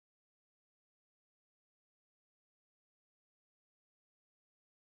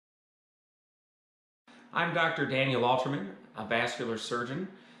I'm Dr. Daniel Alterman, a vascular surgeon.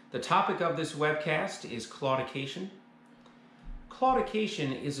 The topic of this webcast is claudication.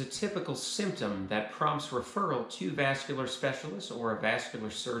 Claudication is a typical symptom that prompts referral to vascular specialists or a vascular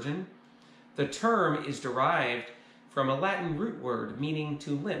surgeon. The term is derived from a Latin root word meaning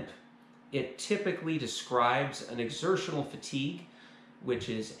to limp. It typically describes an exertional fatigue, which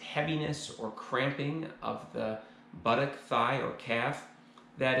is heaviness or cramping of the buttock, thigh, or calf,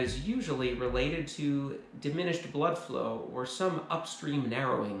 that is usually related to diminished blood flow or some upstream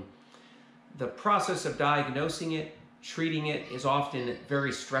narrowing. The process of diagnosing it, treating it, is often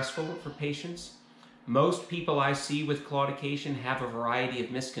very stressful for patients. Most people I see with claudication have a variety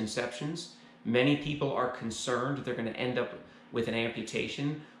of misconceptions. Many people are concerned they're going to end up with an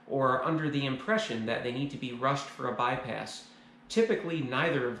amputation or are under the impression that they need to be rushed for a bypass. Typically,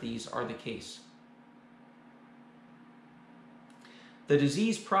 neither of these are the case. The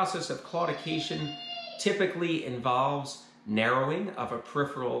disease process of claudication typically involves narrowing of a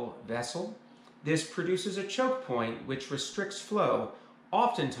peripheral vessel. This produces a choke point which restricts flow.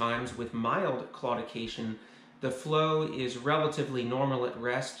 Oftentimes, with mild claudication, the flow is relatively normal at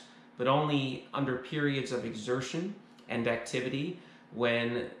rest, but only under periods of exertion and activity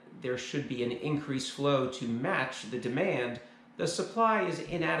when there should be an increased flow to match the demand. The supply is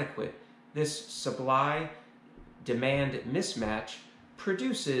inadequate. This supply-demand mismatch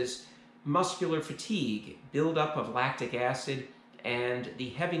produces muscular fatigue, buildup of lactic acid, and the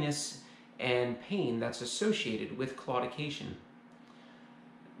heaviness and pain that's associated with claudication.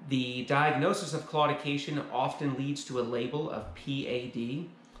 The diagnosis of claudication often leads to a label of PAD.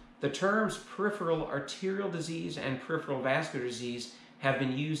 The terms peripheral arterial disease and peripheral vascular disease have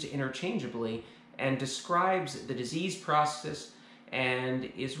been used interchangeably and describes the disease process and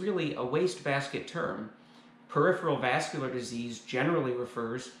is really a wastebasket term. Peripheral vascular disease generally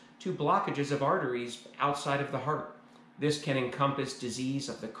refers to blockages of arteries outside of the heart. This can encompass disease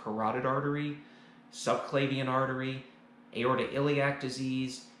of the carotid artery, subclavian artery, aortoiliac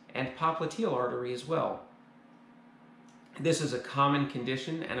disease, and popliteal artery as well. This is a common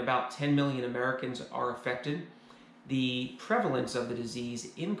condition, and about 10 million Americans are affected. The prevalence of the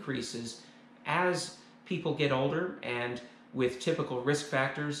disease increases as people get older and with typical risk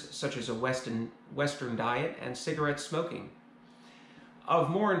factors such as a Western diet and cigarette smoking. Of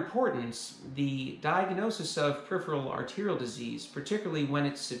more importance, the diagnosis of peripheral arterial disease, particularly when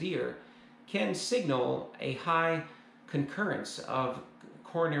it's severe, can signal a high concurrence of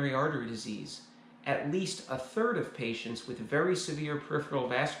coronary artery disease. At least a third of patients with very severe peripheral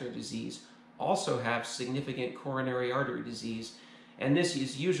vascular disease also have significant coronary artery disease, and this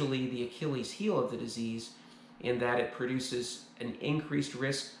is usually the Achilles heel of the disease in that it produces an increased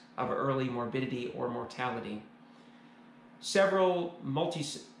risk of early morbidity or mortality. Several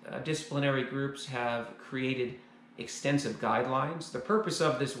multidisciplinary groups have created extensive guidelines. The purpose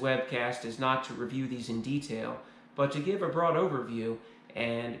of this webcast is not to review these in detail, but to give a broad overview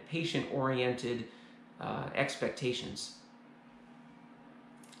and patient-oriented expectations.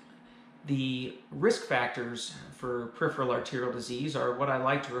 The risk factors for peripheral arterial disease are what I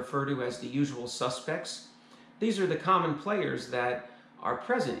like to refer to as the usual suspects. These are the common players that are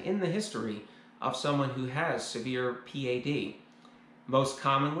present in the history of someone who has severe PAD. Most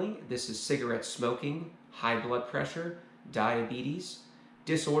commonly, this is cigarette smoking, high blood pressure, diabetes,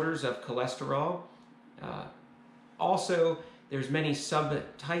 disorders of cholesterol. Also, there's many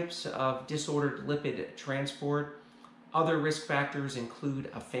subtypes of disordered lipid transport. Other risk factors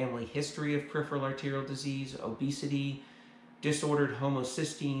include a family history of peripheral arterial disease, obesity, disordered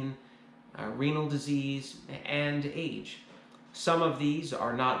homocysteine, renal disease, and age. Some of these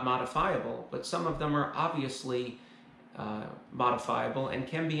are not modifiable, but some of them are obviously modifiable and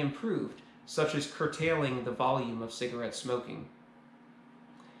can be improved, such as curtailing the volume of cigarette smoking.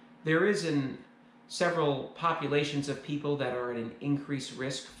 There is in several populations of people that are at an increased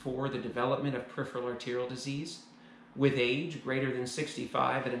risk for the development of peripheral arterial disease. With age greater than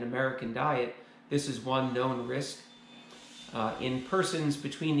 65 and an American diet, this is one known risk. In persons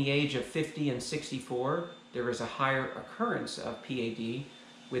between the age of 50 and 64, there is a higher occurrence of PAD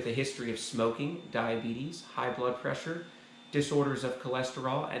with a history of smoking, diabetes, high blood pressure, disorders of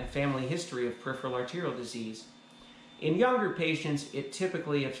cholesterol, and family history of peripheral arterial disease. In younger patients, it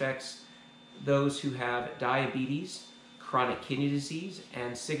typically affects those who have diabetes, chronic kidney disease,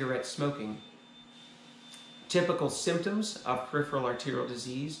 and cigarette smoking. Typical symptoms of peripheral arterial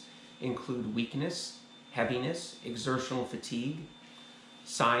disease include weakness, heaviness, exertional fatigue.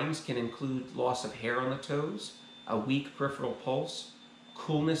 Signs can include loss of hair on the toes, a weak peripheral pulse,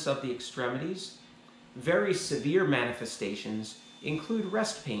 coolness of the extremities. Very severe manifestations include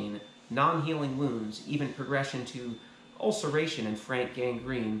rest pain, non-healing wounds, even progression to ulceration and frank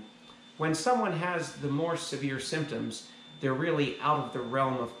gangrene. When someone has the more severe symptoms, they're really out of the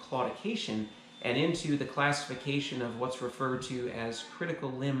realm of claudication and into the classification of what's referred to as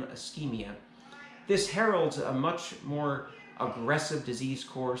critical limb ischemia. This heralds a much more aggressive disease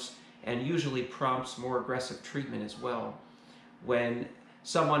course and usually prompts more aggressive treatment as well. When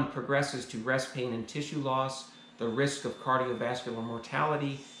someone progresses to rest pain and tissue loss, the risk of cardiovascular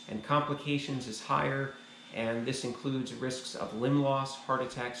mortality and complications is higher, and this includes risks of limb loss, heart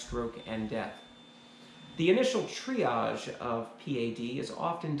attack, stroke, and death. The initial triage of PAD is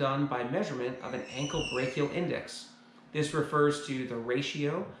often done by measurement of an ankle brachial index. This refers to the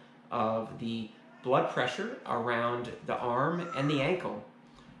ratio of the blood pressure around the arm and the ankle.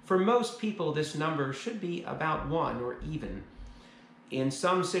 For most people, this number should be about 1 or even. In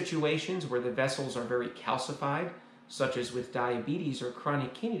some situations where the vessels are very calcified, such as with diabetes or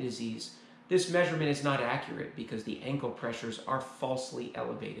chronic kidney disease, this measurement is not accurate because the ankle pressures are falsely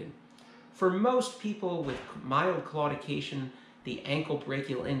elevated. For most people with mild claudication, the ankle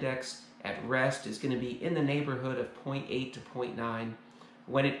brachial index at rest is going to be in the neighborhood of 0.8 to 0.9.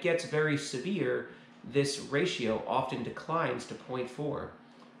 When it gets very severe, this ratio often declines to 0.4.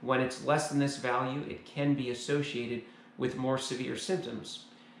 When it's less than this value, it can be associated with more severe symptoms.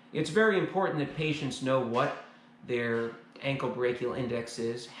 It's very important that patients know what their ankle brachial index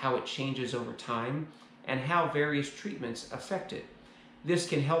is, how it changes over time, and how various treatments affect it. This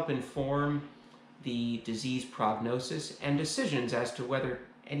can help inform the disease prognosis and decisions as to whether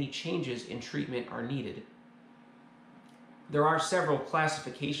any changes in treatment are needed. There are several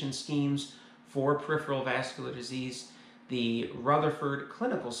classification schemes for peripheral vascular disease. The Rutherford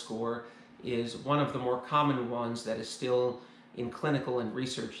Clinical Score is one of the more common ones that is still in clinical and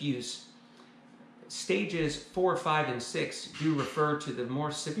research use. Stages 4, 5, and 6 do refer to the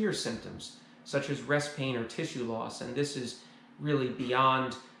more severe symptoms, such as rest pain or tissue loss, and this is really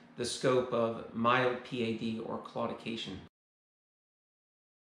beyond the scope of mild PAD or claudication.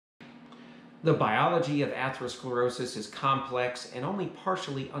 The biology of atherosclerosis is complex and only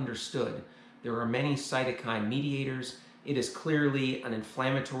partially understood. There are many cytokine mediators. It is clearly an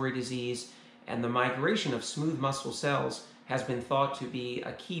inflammatory disease, and the migration of smooth muscle cells has been thought to be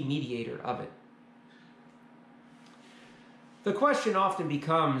a key mediator of it. The question often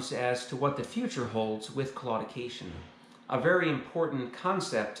becomes as to what the future holds with claudication. A very important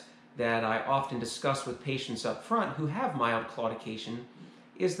concept that I often discuss with patients up front who have mild claudication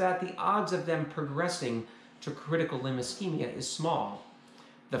is that the odds of them progressing to critical limb ischemia is small.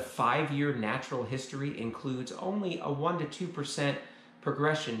 The 5-year natural history includes only a 1 to 2%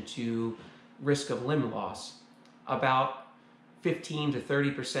 progression to risk of limb loss. About 15 to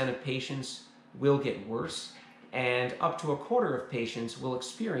 30% of patients will get worse, and up to a quarter of patients will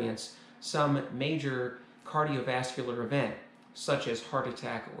experience some major cardiovascular event, such as heart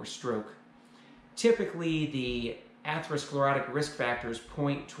attack or stroke. Typically, the atherosclerotic risk factors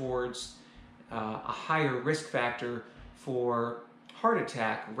point towards a higher risk factor for heart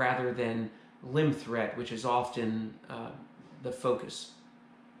attack rather than limb threat, which is often the focus.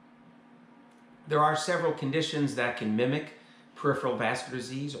 There are several conditions that can mimic peripheral vascular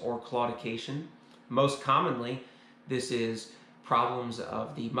disease or claudication. Most commonly, this is problems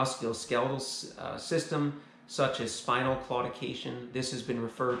of the musculoskeletal system, such as spinal claudication. This has been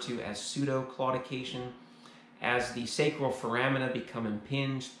referred to as pseudo-claudication. As the sacral foramina become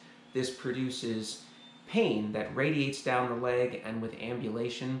impinged, this produces pain that radiates down the leg and with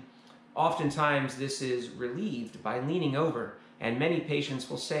ambulation. Oftentimes, this is relieved by leaning over, and many patients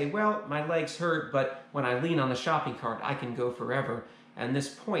will say, well, my legs hurt, but when I lean on the shopping cart, I can go forever. And this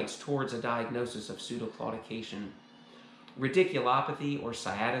points towards a diagnosis of pseudoclaudication. Radiculopathy or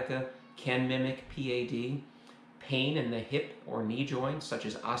sciatica can mimic PAD. Pain in the hip or knee joint, such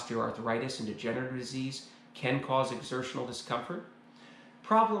as osteoarthritis and degenerative disease, can cause exertional discomfort.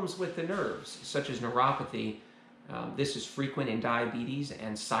 Problems with the nerves, such as neuropathy, this is frequent in diabetes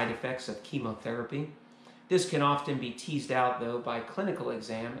and side effects of chemotherapy. This can often be teased out, though, by clinical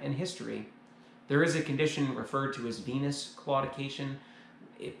exam and history. There is a condition referred to as venous claudication,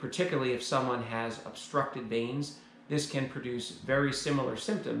 particularly if someone has obstructed veins. This can produce very similar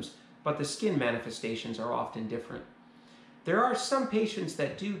symptoms, but the skin manifestations are often different. There are some patients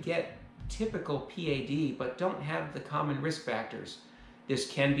that do get typical PAD but don't have the common risk factors. This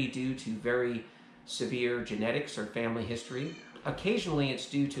can be due to very severe genetics or family history. Occasionally it's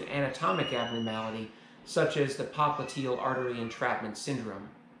due to anatomic abnormality, such as the popliteal artery entrapment syndrome.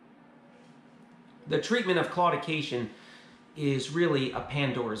 The treatment of claudication is really a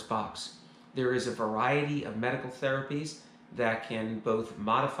Pandora's box. There is a variety of medical therapies that can both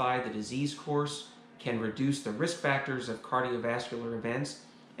modify the disease course, can reduce the risk factors of cardiovascular events,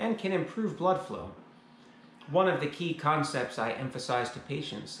 and can improve blood flow. One of the key concepts I emphasize to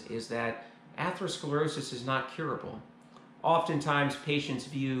patients is that atherosclerosis is not curable. Oftentimes, patients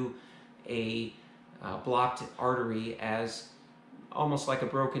view a blocked artery as almost like a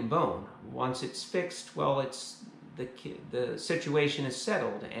broken bone. Once it's fixed, well, the situation is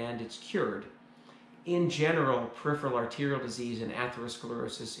settled and it's cured. In general, peripheral arterial disease and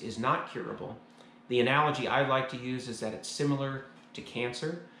atherosclerosis is not curable. The analogy I like to use is that it's similar to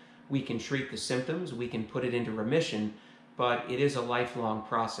cancer. We can treat the symptoms, we can put it into remission, but it is a lifelong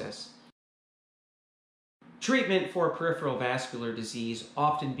process. Treatment for peripheral vascular disease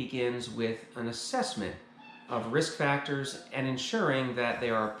often begins with an assessment of risk factors and ensuring that they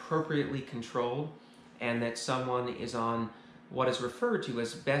are appropriately controlled and that someone is on what is referred to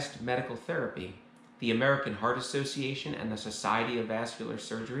as best medical therapy. The American Heart Association and the Society of Vascular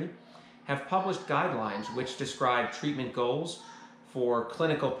Surgery have published guidelines which describe treatment goals for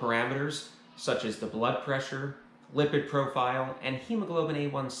clinical parameters such as the blood pressure, lipid profile, and hemoglobin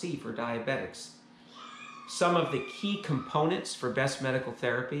A1C for diabetics. Some of the key components for best medical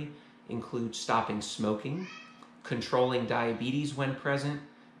therapy include stopping smoking, controlling diabetes when present,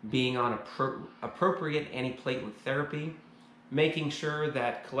 being on appropriate antiplatelet therapy, making sure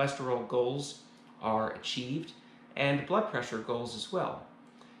that cholesterol goals are achieved, and blood pressure goals as well.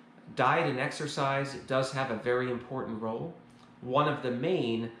 Diet and exercise does have a very important role. One of the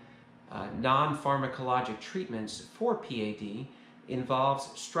main non-pharmacologic treatments for PAD involves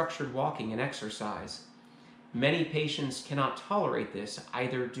structured walking and exercise. Many patients cannot tolerate this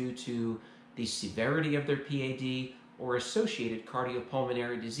either due to the severity of their PAD or associated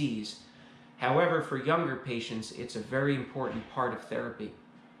cardiopulmonary disease. However, for younger patients, it's a very important part of therapy.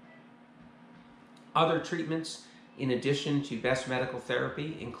 Other treatments, in addition to best medical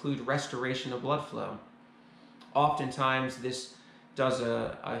therapy, include restoration of blood flow. Oftentimes, this does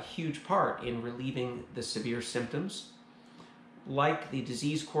a huge part in relieving the severe symptoms. Like the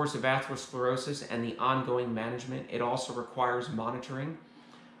disease course of atherosclerosis and the ongoing management, it also requires monitoring.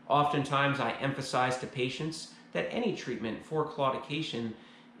 Oftentimes, I emphasize to patients that any treatment for claudication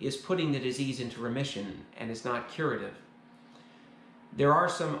is putting the disease into remission and is not curative. There are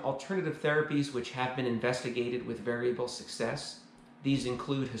some alternative therapies which have been investigated with variable success. These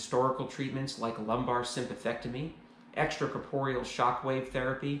include historical treatments like lumbar sympathectomy, extracorporeal shockwave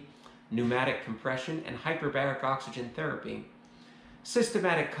therapy, pneumatic compression, and hyperbaric oxygen therapy.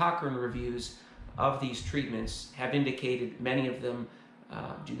 Systematic Cochrane reviews of these treatments have indicated many of them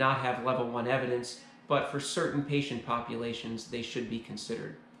do not have level 1 evidence, but for certain patient populations they should be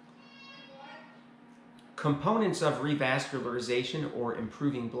considered. Components of revascularization or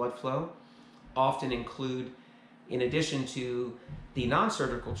improving blood flow often include, in addition to the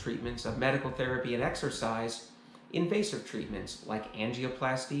non-surgical treatments of medical therapy and exercise, invasive treatments like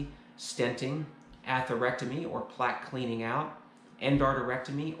angioplasty, stenting, atherectomy or plaque cleaning out,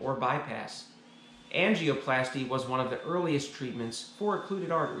 endarterectomy, or bypass. Angioplasty was one of the earliest treatments for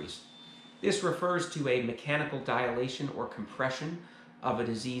occluded arteries. This refers to a mechanical dilation or compression of a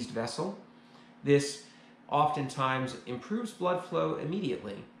diseased vessel. This oftentimes improves blood flow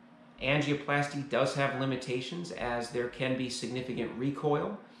immediately. Angioplasty does have limitations as there can be significant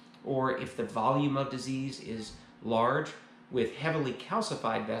recoil, or if the volume of disease is large with heavily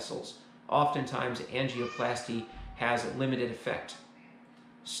calcified vessels, oftentimes angioplasty has a limited effect.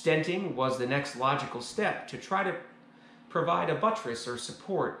 Stenting was the next logical step to try to provide a buttress or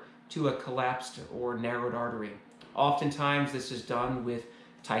support to a collapsed or narrowed artery. Oftentimes this is done with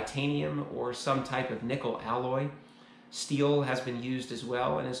titanium or some type of nickel alloy. Steel has been used as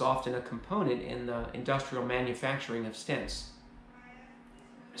well and is often a component in the industrial manufacturing of stents.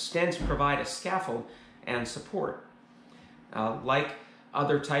 Stents provide a scaffold and support. Like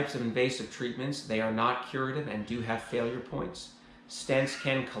other types of invasive treatments, they are not curative and do have failure points. Stents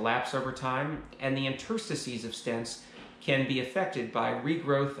can collapse over time, and the interstices of stents can be affected by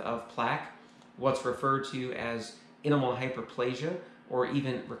regrowth of plaque, what's referred to as intimal hyperplasia, or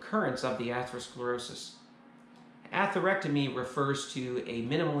even recurrence of the atherosclerosis. Atherectomy refers to a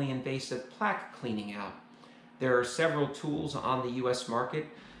minimally invasive plaque cleaning out. There are several tools on the U.S. market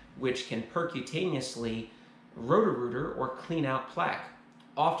which can percutaneously rotor-rooter or clean out plaque.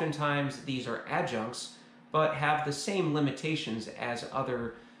 Oftentimes these are adjuncts but have the same limitations as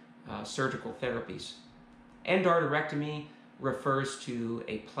other surgical therapies. Endarterectomy refers to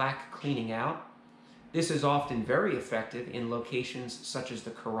a plaque cleaning out. This is often very effective in locations such as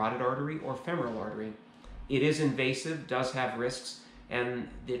the carotid artery or femoral artery. It is invasive, does have risks, and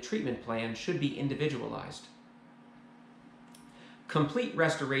the treatment plan should be individualized. Complete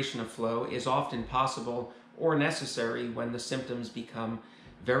restoration of flow is often possible or necessary when the symptoms become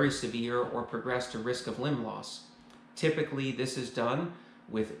very severe or progress to risk of limb loss. Typically, this is done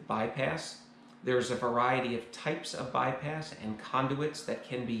with bypass. There's a variety of types of bypass and conduits that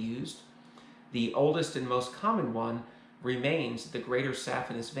can be used. The oldest and most common one remains the greater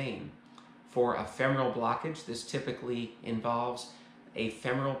saphenous vein. For a femoral blockage, this typically involves a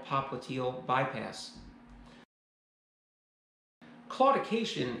femoral popliteal bypass.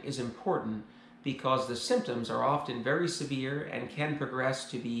 Claudication is important because the symptoms are often very severe and can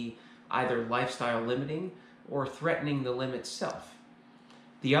progress to be either lifestyle limiting or threatening the limb itself.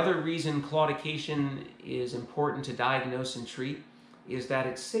 The other reason claudication is important to diagnose and treat is that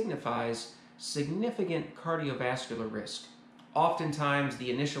it signifies significant cardiovascular risk. Oftentimes,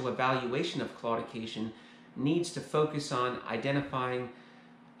 the initial evaluation of claudication needs to focus on identifying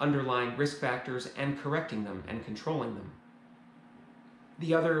underlying risk factors and correcting them and controlling them.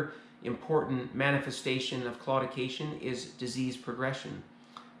 The other important manifestation of claudication is disease progression.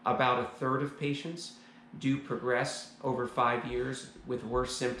 About a third of patients do progress over 5 years with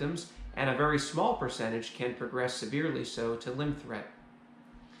worse symptoms, and a very small percentage can progress severely so to limb threat.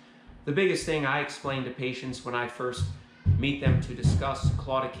 The biggest thing I explain to patients when I first meet them to discuss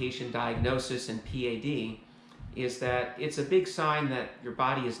claudication diagnosis and PAD is that it's a big sign that your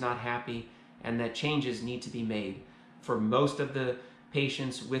body is not happy and that changes need to be made. For most of the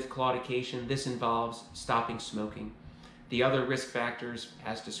patients with claudication, this involves stopping smoking. The other risk factors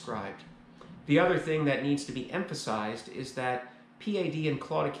as described. The other thing that needs to be emphasized is that PAD and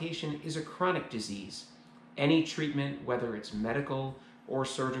claudication is a chronic disease. Any treatment, whether it's medical or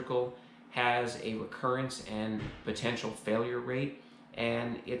surgical, has a recurrence and potential failure rate,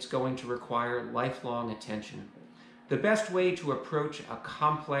 and it's going to require lifelong attention. The best way to approach a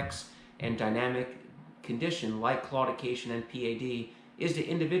complex and dynamic condition like claudication and PAD is to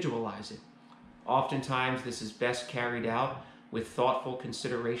individualize it. Oftentimes, this is best carried out with thoughtful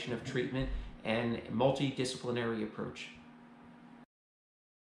consideration of treatment and multidisciplinary approach.